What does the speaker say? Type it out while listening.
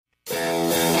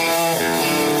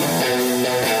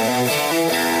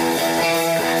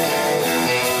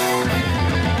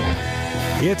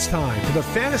It's time for the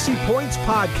Fantasy Points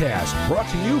Podcast, brought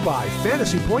to you by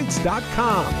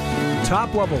FantasyPoints.com.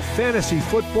 Top-level fantasy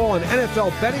football and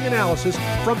NFL betting analysis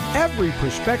from every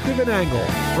perspective and angle,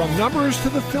 from numbers to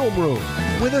the film room,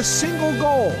 with a single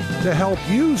goal to help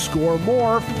you score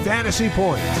more fantasy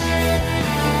points.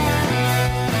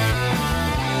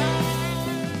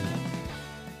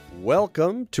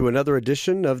 Welcome to another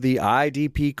edition of the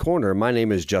IDP Corner. My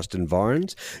name is Justin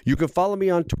Varnes. You can follow me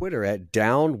on Twitter at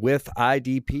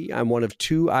DownWithIDP. I'm one of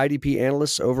two IDP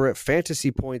analysts over at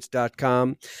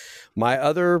FantasyPoints.com. My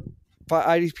other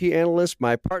IDP analyst,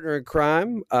 my partner in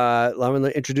crime, I'm going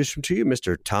to introduce him to you,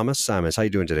 Mr. Thomas Simons. How you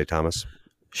doing today, Thomas?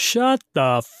 Shut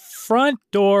the front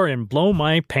door and blow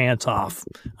my pants off.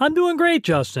 I'm doing great,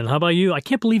 Justin. How about you? I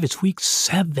can't believe it's week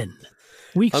 7.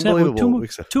 Week 7,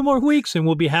 two more weeks, and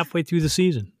we'll be halfway through the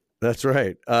season. That's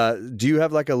right. Do you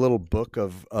have like a little book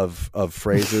of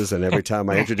phrases, and every time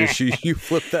I introduce you, you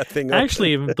flip that thing up?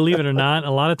 Actually, believe it or not,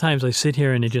 a lot of times I sit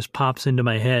here and it just pops into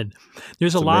my head.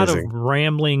 There's a lot of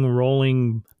rambling,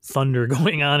 rolling thunder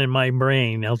going on in my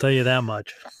brain. I'll tell you that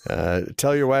much.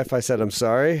 Tell your wife I said I'm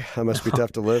sorry. I must be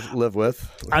tough to live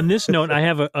with. On this note, I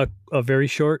have a very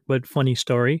short but funny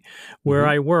story. Where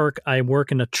I work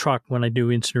in a truck when I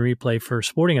do instant replay for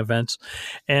sporting events,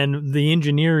 and the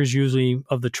engineers usually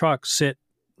of the truck sit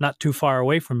not too far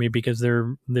away from me because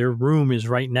their room is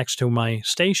right next to my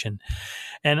station.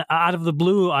 And out of the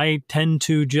blue, I tend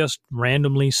to just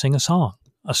randomly sing a song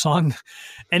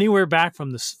anywhere back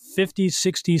from the 50s,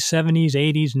 60s, 70s,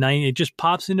 80s, 90s. It just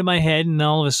pops into my head, and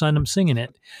all of a sudden I'm singing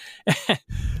it.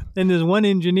 And there's one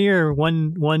engineer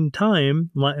one time,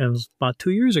 it was about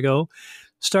 2 years ago,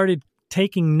 started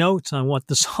taking notes on what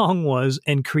the song was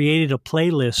and created a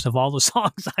playlist of all the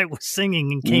songs I was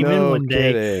singing, and came in one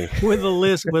day with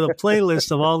a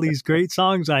playlist of all these great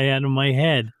songs I had in my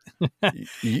head.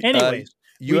 Anyways.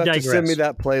 You have to send me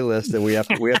that playlist, and we have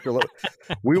to look.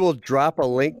 We will drop a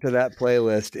link to that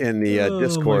playlist in the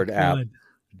Discord app,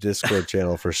 Discord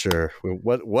channel for sure.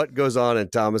 What goes on in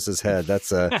Thomas's head?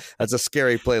 That's a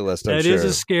scary playlist. That is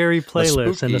a scary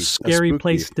playlist and a scary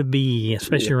place to be,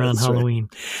 especially around Halloween.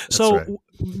 Right. So, right.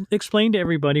 Explain to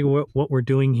everybody what we're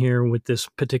doing here with this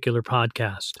particular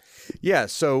podcast. Yeah,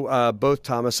 so both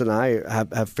Thomas and I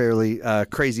have fairly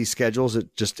crazy schedules.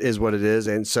 It just is what it is.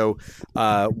 And so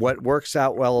what works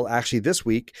out well actually this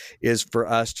week is for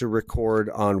us to record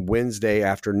on Wednesday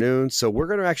afternoon. So we're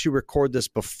going to actually record this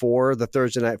before the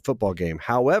Thursday night football game.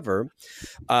 However,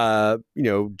 Joe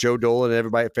Dolan and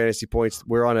everybody at Fantasy Points,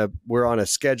 we're on a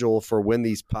schedule for when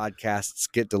these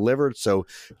podcasts get delivered. So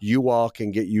you all can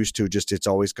get used to it's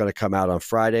always going to come out on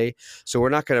Friday. So we're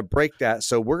not going to break that.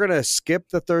 So we're going to skip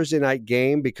the Thursday night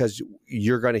game because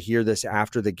you're going to hear this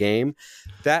after the game.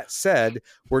 That said,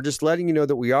 we're just letting you know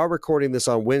that we are recording this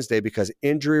on Wednesday because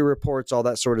injury reports, all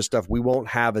that sort of stuff, we won't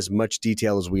have as much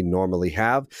detail as we normally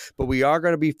have, but we are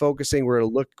going to be focusing. We're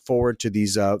going to look forward to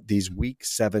these week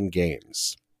 7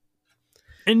 games.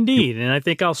 Indeed. And I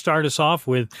think I'll start us off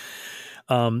with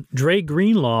Dre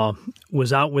Greenlaw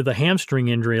was out with a hamstring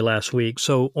injury last week.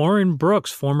 So Oren Brooks,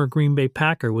 former Green Bay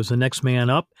Packer, was the next man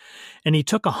up, and he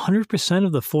took 100%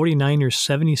 of the 49ers'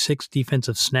 76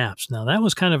 defensive snaps. Now, that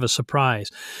was kind of a surprise,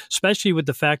 especially with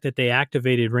the fact that they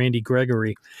activated Randy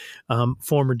Gregory,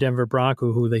 former Denver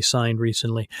Bronco, who they signed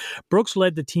recently. Brooks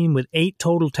led the team with 8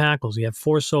 total tackles. He had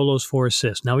 4 solos, 4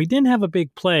 assists. Now, he didn't have a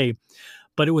big play,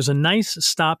 but it was a nice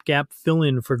stopgap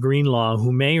fill-in for Greenlaw,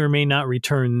 who may or may not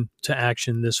return to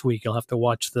action this week. You'll have to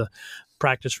watch the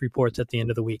practice reports at the end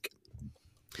of the week.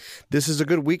 This is a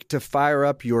good week to fire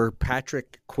up your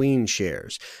Patrick Queen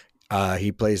shares.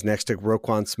 He plays next to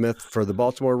Roquan Smith for the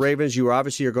Baltimore Ravens. You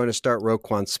obviously are going to start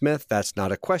Roquan Smith. That's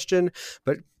not a question,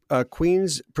 but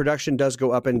Queen's production does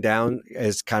go up and down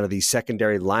as kind of the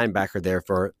secondary linebacker there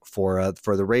for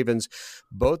the Ravens.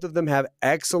 Both of them have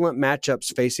excellent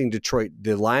matchups facing Detroit.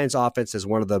 The Lions offense is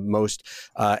one of the most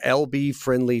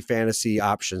LB-friendly fantasy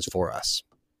options for us.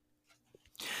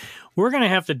 We're going to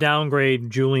have to downgrade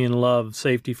Julian Love,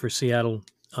 safety for Seattle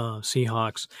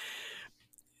Seahawks.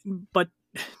 But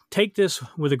take this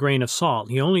with a grain of salt.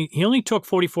 He only took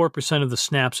 44% of the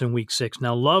snaps in week 6.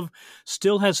 Now, Love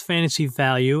still has fantasy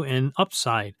value and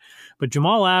upside, but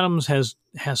Jamal Adams has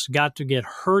got to get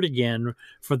hurt again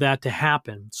for that to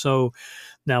happen. So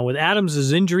now with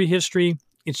Adams' injury history,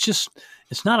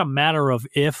 it's not a matter of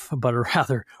if, but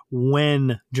rather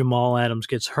when Jamal Adams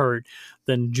gets hurt,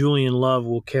 then Julian Love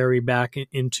will carry back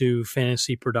into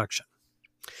fantasy production.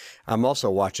 I'm also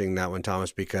watching that one,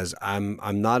 Thomas, because I'm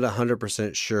not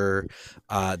 100% sure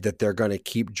that they're going to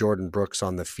keep Jordan Brooks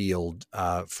on the field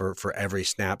for every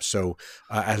snap. So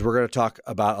as we're going to talk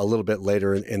about a little bit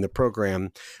later in the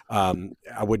program,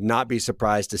 I would not be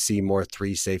surprised to see more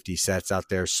 3 safety sets out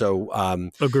there. So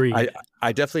Agreed.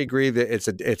 I definitely agree that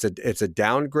it's a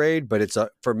downgrade, but it's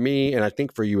for me, and I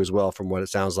think for you as well, from what it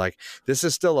sounds like, this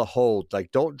is still a hold.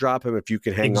 Like, don't drop him if you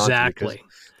can hang on to him, because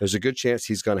there's a good chance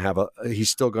he's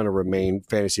still going to remain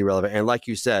fantasy relevant. And like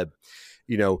you said,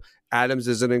 Adams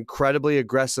is an incredibly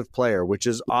aggressive player, which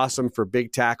is awesome for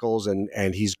big tackles,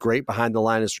 and he's great behind the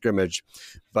line of scrimmage.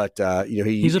 But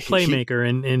he's a playmaker,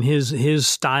 and his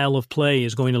style of play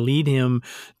is going to lead him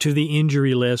to the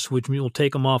injury list, which will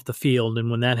take him off the field.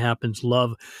 And when that happens,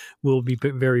 Love will be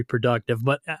very productive.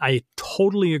 But I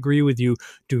totally agree with you.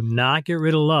 Do not get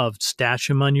rid of Love. Stash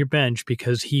him on your bench,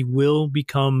 because he will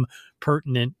become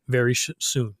pertinent very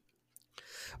soon.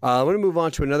 I want to move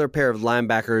on to another pair of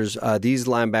linebackers. These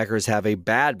linebackers have a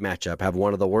bad matchup, have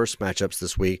one of the worst matchups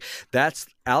this week. That's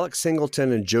Alex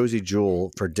Singleton and Josie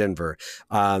Jewell for Denver.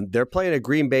 They're playing a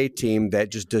Green Bay team that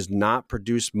just does not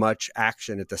produce much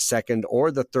action at the second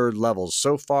or the third levels.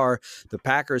 So far, the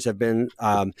Packers have been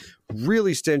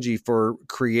really stingy for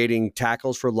creating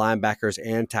tackles for linebackers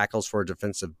and tackles for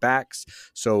defensive backs.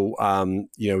 So,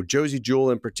 Josie Jewell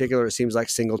in particular, it seems like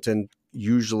Singleton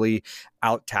usually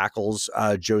out tackles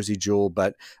Josie Jewell.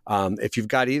 But if you've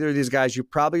got either of these guys, you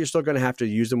probably are still going to have to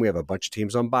use them. We have a bunch of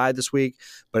teams on bye this week.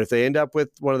 But if they end up with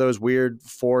one of those weird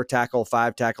 4 tackle,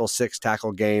 5 tackle, 6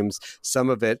 tackle games, some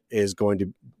of it is going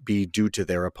to be due to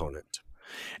their opponent.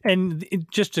 And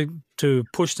just to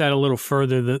push that a little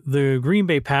further, the Green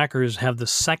Bay Packers have the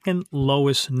second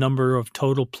lowest number of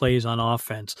total plays on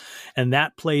offense. And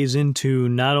that plays into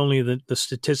not only the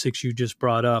statistics you just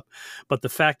brought up, but the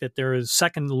fact that there is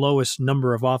second lowest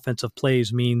number of offensive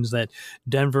plays means that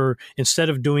Denver, instead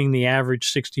of doing the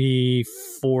average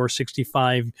 64,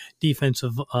 65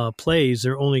 defensive plays,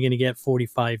 they're only going to get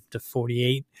 45 to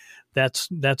 48.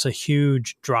 That's a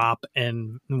huge drop,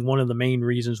 and one of the main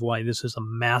reasons why this is a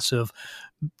massive,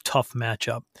 tough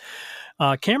matchup.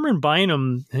 Cameron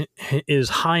Bynum is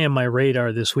high on my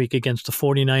radar this week against the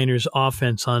 49ers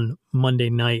offense on Monday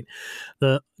night.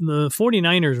 The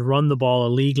 49ers run the ball a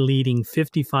league-leading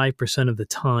 55% of the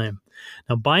time.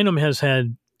 Now, Bynum has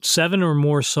had 7 or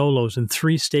more solos in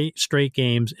 3 straight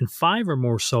games and 5 or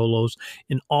more solos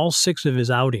in all 6 of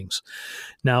his outings.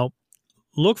 Now,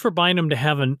 look for Bynum to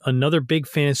have another big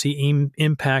fantasy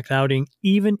impact outing,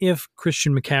 even if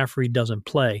Christian McCaffrey doesn't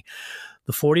play.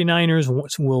 The 49ers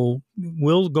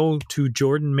will go to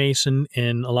Jordan Mason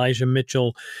and Elijah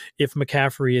Mitchell if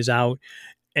McCaffrey is out.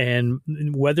 And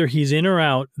whether he's in or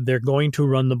out, they're going to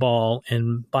run the ball,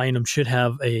 and Bynum should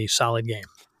have a solid game.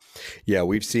 Yeah,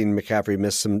 we've seen McCaffrey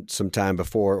miss some time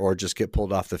before, or just get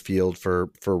pulled off the field for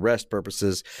rest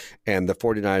purposes, and the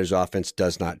 49ers offense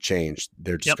does not change.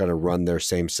 They're just going to run their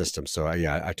same system. So,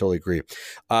 I totally agree.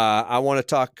 I want to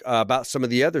talk about some of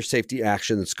the other safety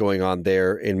action that's going on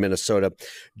there in Minnesota.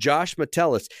 Josh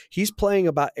Metellus, he's playing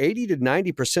about 80 to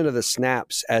 90% of the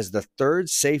snaps as the third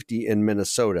safety in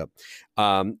Minnesota.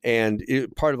 And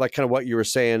part of like kind of what you were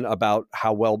saying about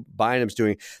how well Bynum's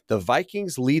doing, the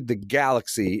Vikings lead the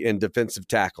galaxy in defensive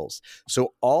tackles.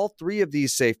 So all 3 of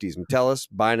these safeties, Metellus,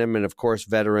 Bynum, and of course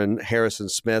veteran Harrison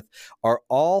Smith, are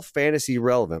all fantasy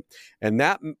relevant. And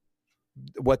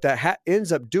what that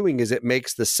ends up doing is it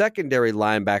makes the secondary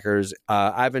linebackers,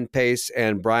 Ivan Pace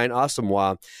and Brian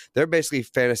Asamoah, they're basically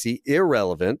fantasy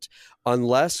irrelevant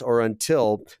unless or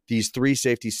until these 3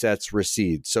 safety sets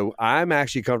recede. So I'm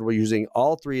actually comfortable using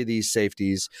all 3 of these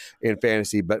safeties in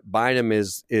fantasy, but Bynum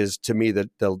is to me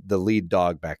the lead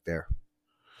dog back there.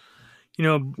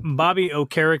 Bobby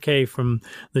Okereke from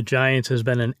the Giants has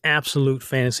been an absolute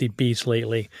fantasy beast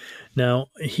lately. Now,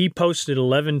 he posted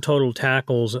 11 total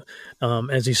tackles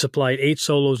as he supplied 8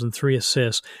 solos and 3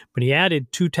 assists, but he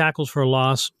added 2 tackles for a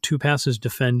loss, 2 passes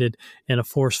defended, and a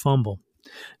forced fumble.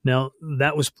 Now,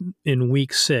 that was in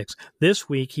week 6. This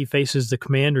week, he faces the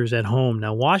Commanders at home.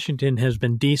 Now, Washington has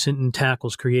been decent in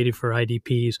tackles created for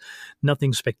IDPs,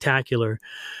 nothing spectacular.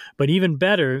 But even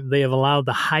better, they have allowed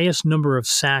the highest number of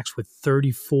sacks with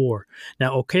 34.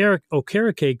 Now,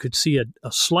 Okereke could see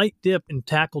a slight dip in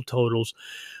tackle totals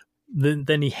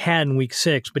than he had in week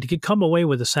 6, but he could come away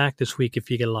with a sack this week if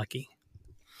you get lucky.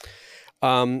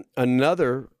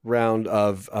 Another round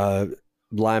of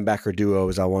linebacker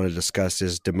duos I want to discuss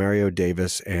is Demario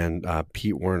Davis and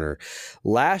Pete Werner.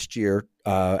 Last year,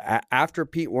 after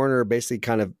Pete Werner basically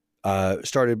kind of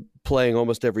started playing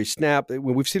almost every snap.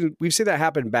 We've seen that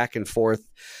happen back and forth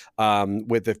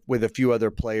with a few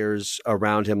other players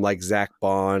around him, like Zach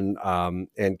Bond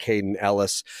and Caden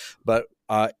Ellis. But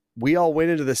we all went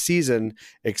into the season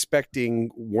expecting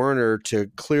Werner to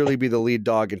clearly be the lead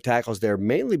dog in tackles there,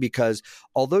 mainly because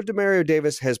although Demario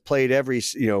Davis has played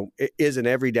is an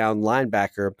every down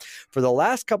linebacker, for the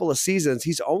last couple of seasons,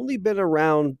 he's only been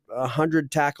around 100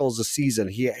 tackles a season.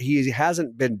 He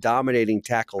hasn't been dominating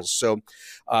tackles. So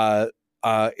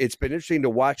it's been interesting to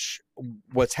watch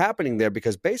what's happening there,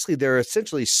 because basically they're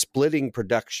essentially splitting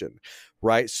production,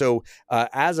 right? So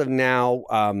as of now,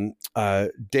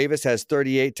 Davis has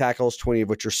 38 tackles, 20 of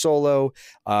which are solo,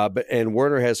 and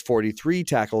Werner has 43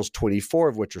 tackles, 24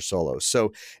 of which are solo.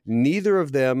 So neither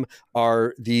of them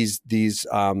are these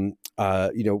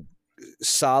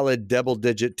solid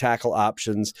double-digit tackle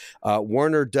options.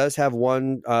 Werner does have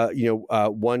one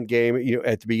game.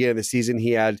 At the beginning of the season,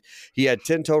 he had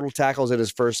 10 total tackles in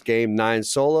his first game, 9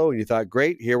 solo, and you thought,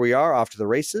 great, here we are off to the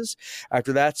races.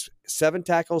 After that, 7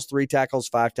 tackles, 3 tackles,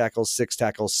 5 tackles, 6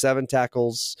 tackles, 7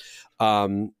 tackles.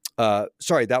 Those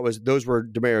were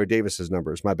Demario Davis's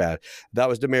numbers. My bad. That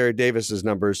was Demario Davis's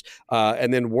numbers.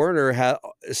 And then Werner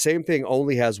same thing,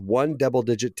 only has 1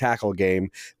 double-digit tackle game.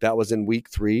 That was in week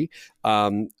 3.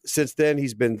 Since then,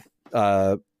 he's been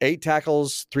 8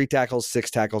 tackles, 3 tackles,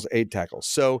 6 tackles, 8 tackles.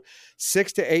 So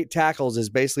 6 to 8 tackles is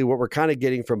basically what we're kind of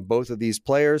getting from both of these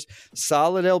players.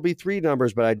 Solid LB3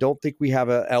 numbers, but I don't think we have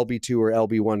a LB2 or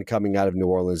LB1 coming out of New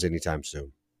Orleans anytime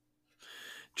soon.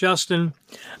 Justin,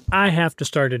 I have to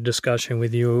start a discussion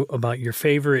with you about your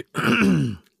favorite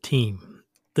team,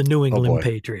 the New England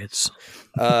Patriots.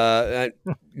 No,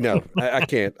 I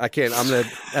can't.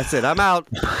 That's it. I'm out.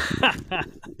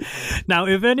 Now,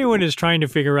 if anyone is trying to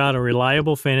figure out a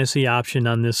reliable fantasy option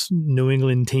on this New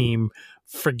England team,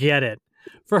 forget it.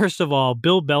 First of all,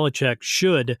 Bill Belichick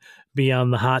should be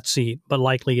on the hot seat, but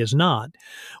likely is not.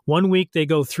 1 week they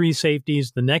go 3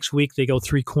 safeties. The next week they go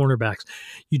 3 cornerbacks.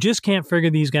 You just can't figure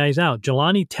these guys out.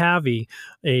 Jelani Tavy,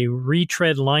 a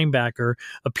retread linebacker,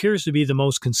 appears to be the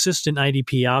most consistent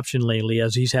IDP option lately,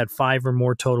 as he's had 5 or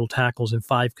more total tackles in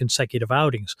 5 consecutive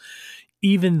outings.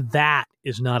 Even that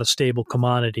is not a stable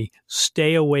commodity.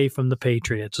 Stay away from the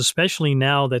Patriots, especially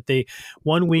now that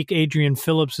 1 week Adrian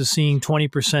Phillips is seeing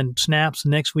 20% snaps. The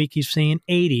next week he's seeing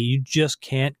 80. You just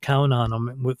can't count on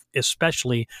him,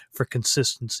 especially for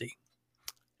consistency.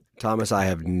 Thomas, I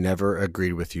have never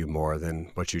agreed with you more than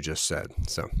what you just said.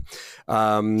 So,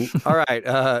 all right,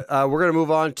 we're going to move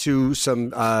on to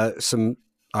some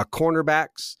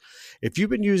cornerbacks. If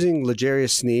you've been using L'Jarius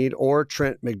Sneed or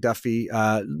Trent McDuffie,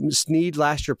 Sneed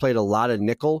last year played a lot of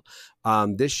nickel.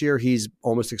 This year, he's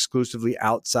almost exclusively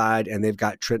outside, and they've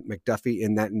got Trent McDuffie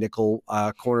in that nickel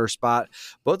corner spot.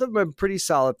 Both of them are pretty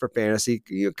solid for fantasy,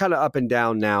 kind of up and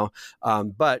down now,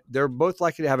 but they're both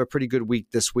likely to have a pretty good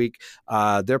week this week.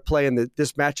 They're playing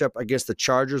this matchup against the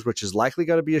Chargers, which is likely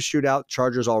going to be a shootout.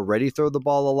 Chargers already throw the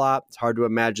ball a lot. It's hard to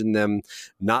imagine them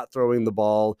not throwing the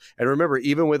ball. And remember,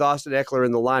 even with Austin Eckler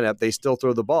in the lineup, they still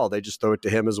throw the ball. They just throw it to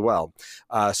him as well.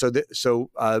 So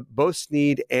both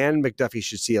Sneed and McDuffie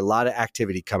should see a lot of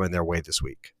activity coming their way this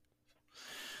week.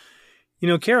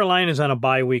 Carolina's on a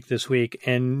bye week this week,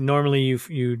 and normally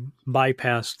you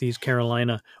bypass these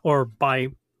Carolina or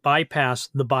bypass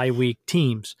the bye week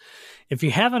teams. If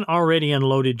you haven't already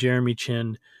unloaded Jeremy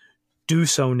Chin, do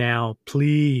so now,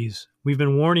 please. We've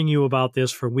been warning you about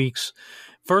this for weeks.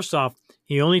 First off,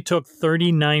 he only took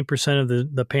 39% of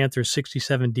the Panthers'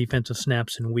 67 defensive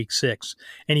snaps in Week 6,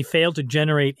 and he failed to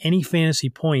generate any fantasy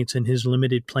points in his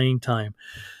limited playing time.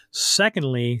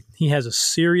 Secondly, he has a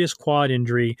serious quad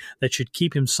injury that should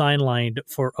keep him sidelined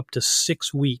for up to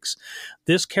 6 weeks.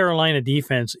 This Carolina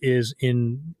defense is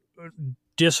in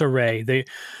disarray.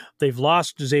 They've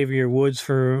lost Xavier Woods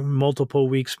for multiple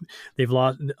weeks. They've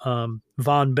lost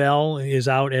Von Bell is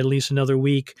out at least another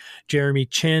week. Jeremy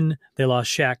Chin, they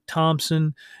lost Shaq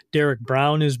Thompson. Derek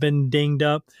Brown has been dinged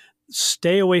up.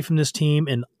 Stay away from this team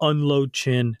and unload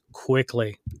Chin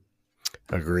quickly.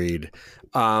 Agreed.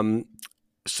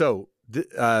 So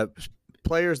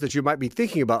players that you might be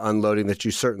thinking about unloading that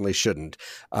you certainly shouldn't.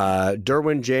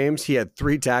 Derwin James, he had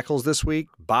 3 tackles this week.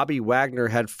 Bobby Wagner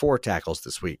had 4 tackles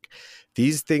this week.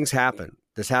 These things happen.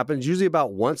 This happens usually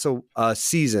about once a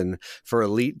season for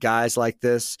elite guys like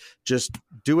this. Just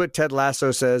do what Ted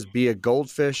Lasso says, be a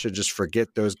goldfish, and just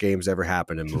forget those games ever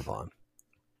happened and move on.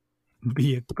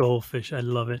 Be a goldfish. I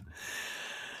love it.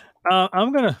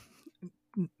 I'm going to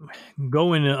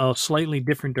go in a slightly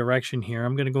different direction here.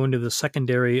 I'm going to go into the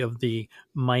secondary of the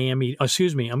I'm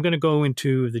going to go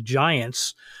into the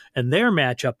Giants and their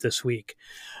matchup this week.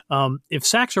 If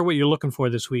sacks are what you're looking for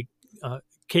this week,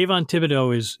 Kayvon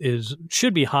Thibodeau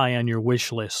should be high on your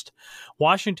wish list.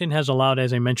 Washington has allowed,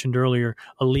 as I mentioned earlier,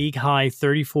 a league-high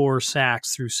 34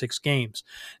 sacks through 6 games.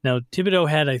 Now, Thibodeau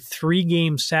had a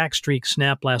 3-game sack streak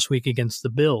snap last week against the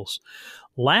Bills.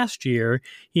 Last year,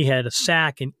 he had a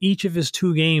sack in each of his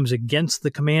 2 games against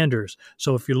the Commanders.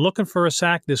 So if you're looking for a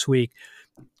sack this week,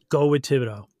 go with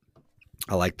Thibodeau.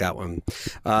 I like that one.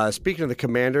 Speaking of the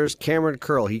Commanders, Cameron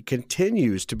Curl, he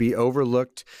continues to be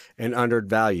overlooked and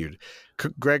undervalued.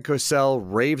 Greg Cosell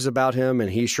raves about him, and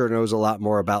he sure knows a lot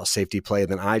more about safety play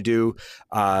than I do.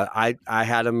 I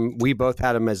had him. We both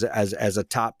had him as a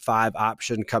top 5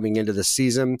 option coming into the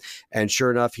season, and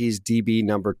sure enough, he's DB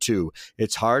number 2.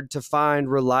 It's hard to find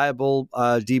reliable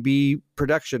DB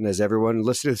production, as everyone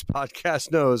listening to this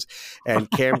podcast knows,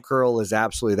 and Cam Curl is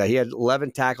absolutely that. He had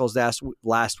 11 tackles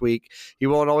last week. He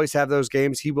won't always have those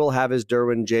games. He will have his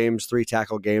Derwin James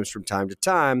 3-tackle games from time to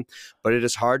time, but it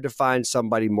is hard to find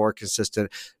somebody more consistent,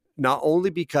 not only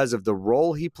because of the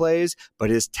role he plays, but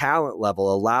his talent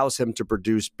level allows him to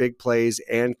produce big plays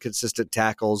and consistent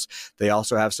tackles. They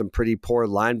also have some pretty poor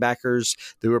linebackers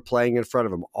that were playing in front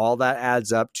of him. All that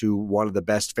adds up to one of the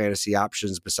best fantasy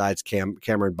options besides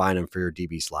Cameron Bynum for your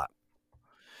DB slot.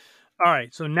 All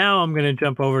right, so now I'm going to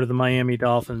jump over to the Miami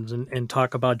Dolphins and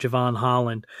talk about Javon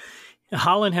Holland.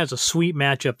 Holland has a sweet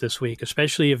matchup this week,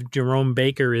 especially if Jerome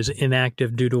Baker is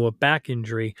inactive due to a back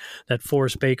injury that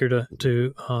forced Baker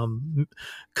to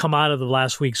come out of the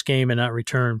last week's game and not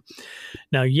return.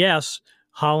 Now, yes,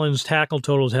 Holland's tackle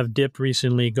totals have dipped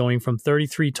recently, going from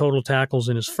 33 total tackles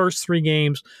in his first 3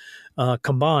 games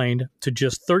combined to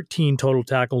just 13 total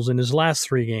tackles in his last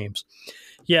 3 games.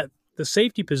 Yet, the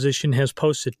safety position has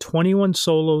posted 21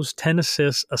 solos, 10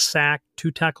 assists, a sack,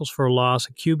 2 tackles for a loss,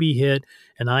 a QB hit,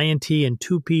 an INT, and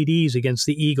 2 PDs against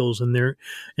the Eagles in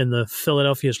the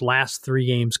Philadelphia's last 3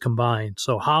 games combined.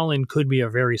 So Holland could be a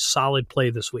very solid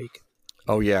play this week.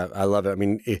 Oh yeah, I love it. I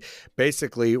mean,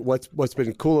 basically, what's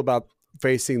been cool about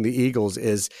facing the Eagles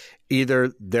is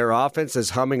either their offense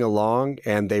is humming along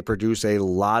and they produce a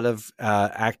lot of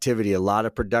activity, a lot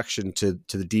of production to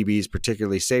the DBs,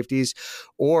 particularly safeties,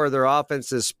 or their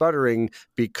offense is sputtering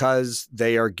because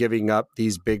they are giving up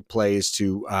these big plays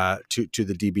to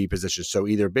the DB position. So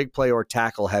either big play or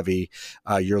tackle heavy,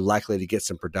 you're likely to get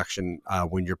some production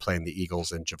when you're playing the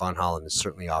Eagles. And Javon Holland is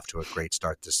certainly off to a great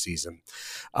start this season.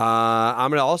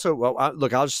 I'm going to also,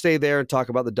 look, I'll just stay there and talk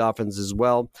about the Dolphins as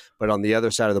well, but on the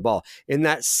other side of the ball, in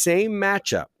that same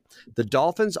matchup, the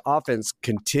Dolphins offense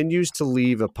continues to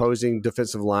leave opposing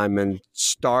defensive linemen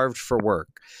starved for work.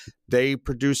 They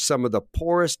produce some of the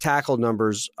poorest tackle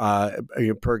numbers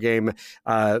per game.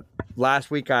 Last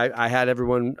week, I had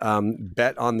everyone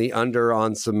bet on the under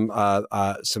on some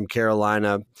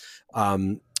Carolina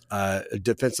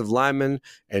defensive linemen,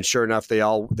 and sure enough, they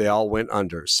all went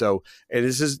under. So, and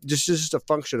this is just a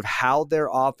function of how their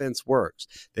offense works.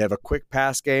 They have a quick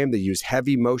pass game. They use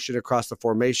heavy motion across the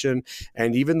formation,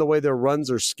 and even the way their runs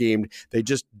are schemed, they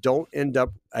just don't end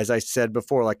up, as I said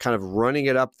before, like kind of running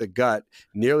it up the gut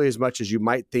nearly as much as you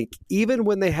might think, even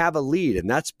when they have a lead, and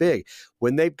that's big.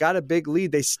 When they've got a big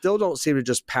lead, they still don't seem to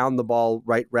just pound the ball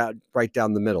right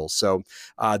down the middle. So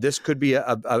this could be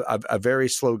a very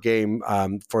slow game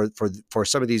for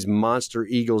some of these monster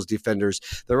Eagles defenders.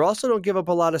 They also don't give up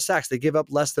a lot of sacks. They give up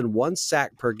less than 1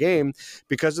 sack per game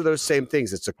because of those same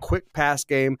things. It's a quick pass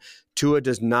game. Tua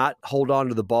does not hold on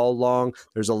to the ball long.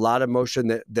 There's a lot of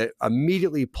motion that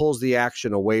immediately pulls the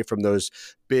action away from those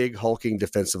big hulking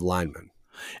defensive linemen.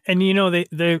 And, you know,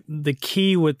 the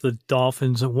key with the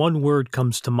Dolphins, one word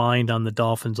comes to mind on the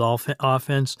Dolphins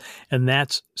offense, and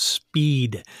that's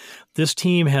speed. This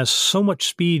team has so much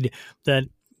speed that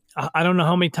I don't know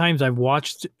how many times I've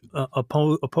watched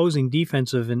opposing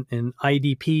defensive and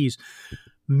IDPs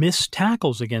miss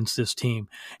tackles against this team.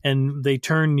 And they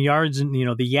turn yards, and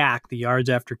the yards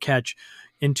after catch,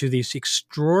 into these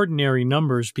extraordinary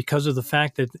numbers because of the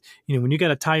fact that, when you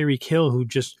got a Tyreek Hill who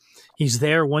just, he's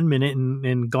there 1 minute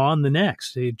and gone the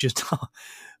next. It just,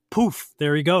 poof,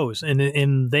 there he goes.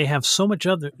 And they have so much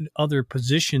other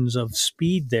positions of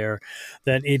speed there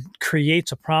that it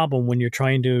creates a problem when you're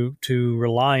trying to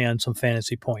rely on some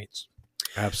fantasy points.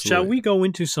 Absolutely. Shall we go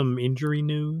into some injury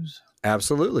news?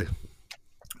 Absolutely.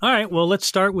 All right, well, let's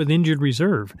start with injured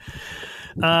reserve.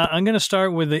 I'm going to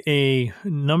start with a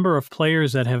number of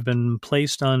players that have been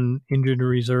placed on injured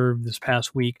reserve this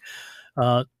past week.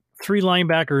 3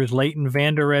 linebackers, Leighton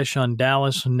Vander Esch on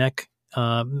Dallas,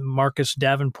 Marcus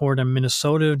Davenport on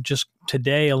Minnesota, just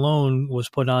today alone was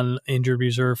put on injured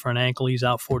reserve for an ankle. He's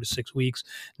out 4 to 6 weeks.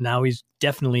 Now he's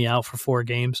definitely out for 4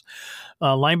 games.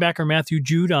 Linebacker Matthew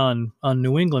Judon on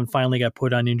New England finally got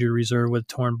put on injured reserve with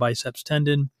torn biceps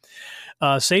tendon.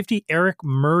 Safety Eric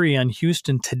Murray on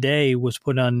Houston today was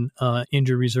put on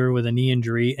injured reserve with a knee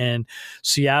injury, and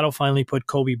Seattle finally put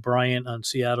Kobe Bryant on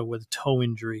Seattle with a toe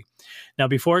injury. Now,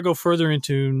 before I go further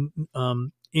into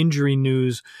injury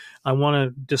news, I want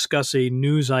to discuss a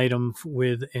news item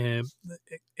with a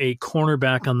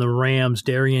cornerback on the Rams,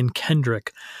 Darian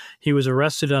Kendrick. He was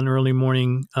arrested on early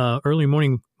morning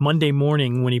Monday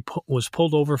morning when he was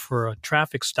pulled over for a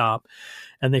traffic stop,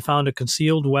 and they found a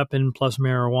concealed weapon plus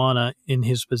marijuana in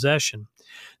his possession.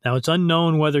 Now, it's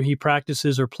unknown whether he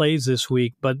practices or plays this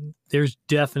week, but there's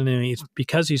definitely,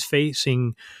 because he's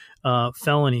facing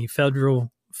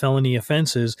federal felony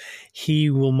offenses, he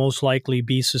will most likely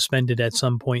be suspended at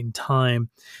some point in time.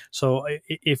 So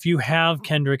if you have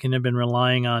Kendrick and have been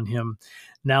relying on him,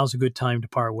 now's a good time to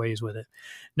part ways with it.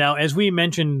 Now, as we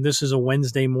mentioned, this is a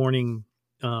Wednesday morning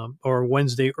or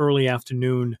Wednesday early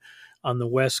afternoon on the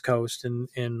West Coast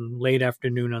and late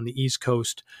afternoon on the East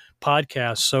Coast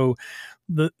podcast. So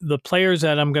the players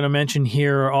that I'm going to mention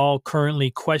here are all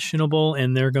currently questionable,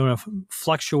 and they're going to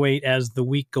fluctuate as the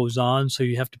week goes on. So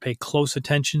you have to pay close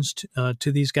attention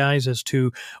to these guys as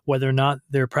to whether or not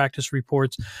their practice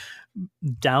reports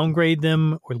downgrade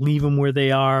them or leave them where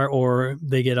they are, or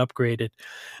they get upgraded.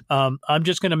 I'm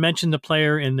just going to mention the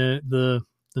player and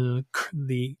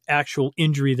the actual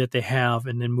injury that they have,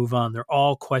 and then move on. They're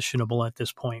all questionable at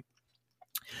this point.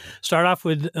 Start off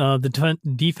with the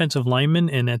defensive lineman,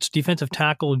 and that's defensive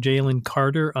tackle Jalen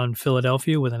Carter on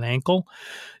Philadelphia with an ankle.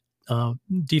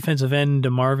 Defensive end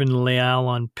DeMarvin Leal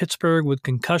on Pittsburgh with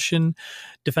concussion.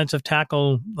 Defensive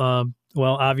tackle,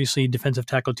 obviously defensive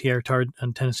tackle T.R. Tart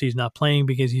on Tennessee is not playing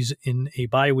because he's in a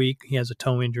bye week. He has a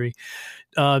toe injury.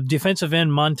 Defensive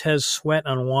end Montez Sweat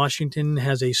on Washington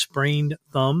has a sprained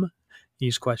thumb.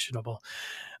 He's questionable.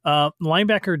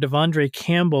 Linebacker Devondre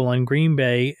Campbell on Green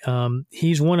Bay,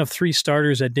 he's one of 3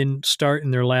 starters that didn't start in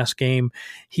their last game.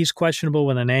 He's questionable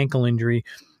with an ankle injury.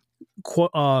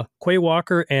 Quay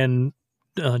Walker and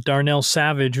Darnell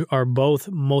Savage are both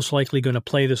most likely going to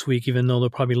play this week, even though they're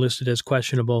probably listed as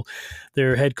questionable.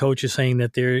 Their head coach is saying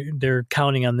that they're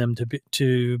counting on them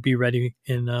to be ready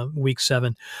in week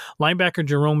 7. Linebacker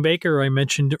Jerome Baker, I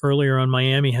mentioned earlier on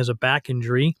Miami, has a back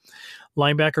injury.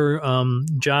 Linebacker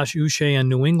Josh Uche on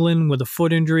New England with a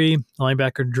foot injury.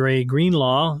 Linebacker Dre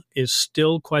Greenlaw is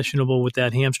still questionable with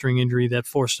that hamstring injury that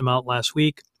forced him out last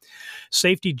week.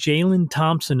 Safety Jalen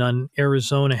Thompson on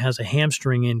Arizona has a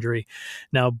hamstring injury.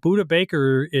 Now, Budda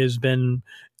Baker has been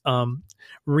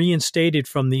reinstated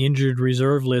from the injured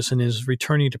reserve list and is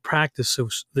returning to practice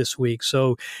this week.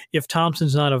 So if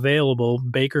Thompson's not available,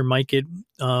 Baker might get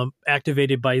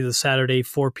activated by the Saturday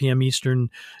 4 p.m. Eastern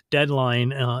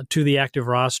deadline to the active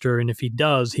roster, and if he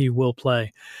does, he will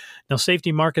play. Now,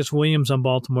 safety Marcus Williams on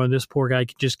Baltimore, this poor guy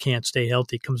just can't stay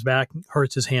healthy. Comes back,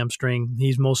 hurts his hamstring.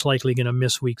 He's most likely going to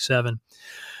miss week 7.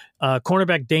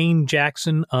 Cornerback Dane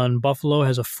Jackson on Buffalo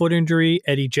has a foot injury.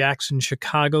 Eddie Jackson,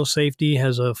 Chicago safety,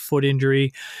 has a foot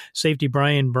injury. Safety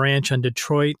Brian Branch on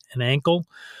Detroit, an ankle.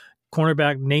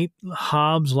 Cornerback Nate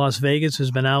Hobbs, Las Vegas,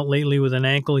 has been out lately with an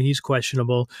ankle. He's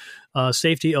questionable.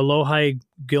 Safety Alohi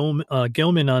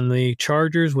Gilman on the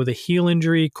Chargers with a heel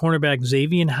injury. Cornerback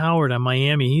Xavier Howard on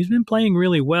Miami. He's been playing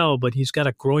really well, but he's got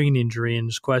a groin injury and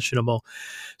is questionable.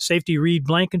 Safety Reed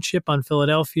Blankenship on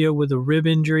Philadelphia with a rib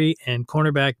injury. And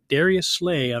cornerback Darius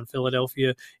Slay on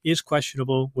Philadelphia is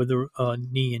questionable with a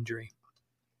knee injury.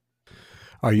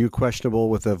 Are you questionable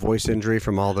with a voice injury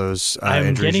from all those I'm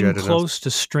injuries? getting close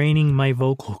to straining my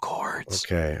vocal cords.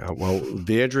 Okay. Well,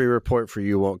 the injury report for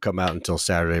you won't come out until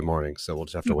Saturday morning, so we'll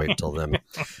just have to wait until then.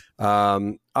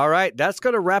 All right. That's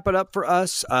going to wrap it up for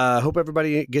us. Hope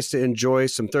everybody gets to enjoy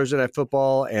some Thursday Night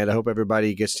Football, and I hope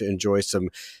everybody gets to enjoy some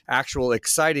actual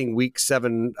exciting Week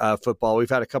 7 football.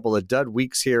 We've had a couple of dud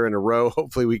weeks here in a row.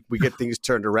 Hopefully we get things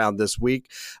turned around this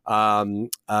week.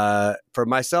 For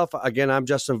myself, again, I'm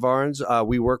Justin Varnes.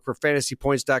 We work for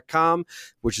fantasypoints.com,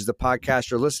 which is the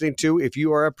podcast you're listening to. If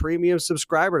you are a premium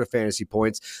subscriber to Fantasy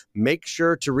Points, make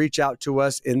sure to reach out to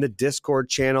us in the Discord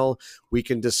channel. We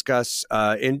can discuss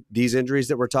in these injuries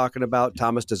that we're talking about.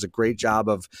 Thomas does a great job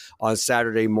of on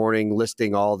Saturday morning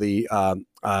listing all the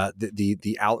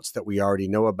outs that we already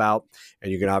know about,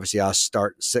 and you can obviously ask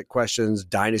sit questions,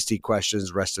 dynasty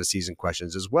questions, rest of the season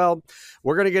questions as well.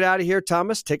 We're going to get out of here.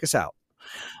 Thomas, take us out.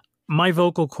 My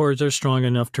vocal cords are strong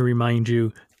enough to remind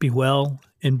you, be well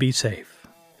and be safe.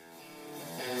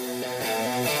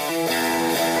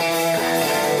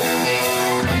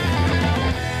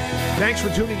 Thanks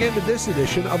for tuning in to this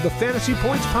edition of the Fantasy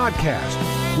Points Podcast.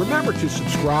 Remember to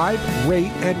subscribe,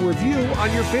 rate, and review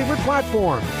on your favorite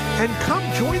platform. And come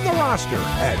join the roster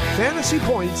at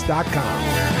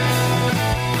fantasypoints.com.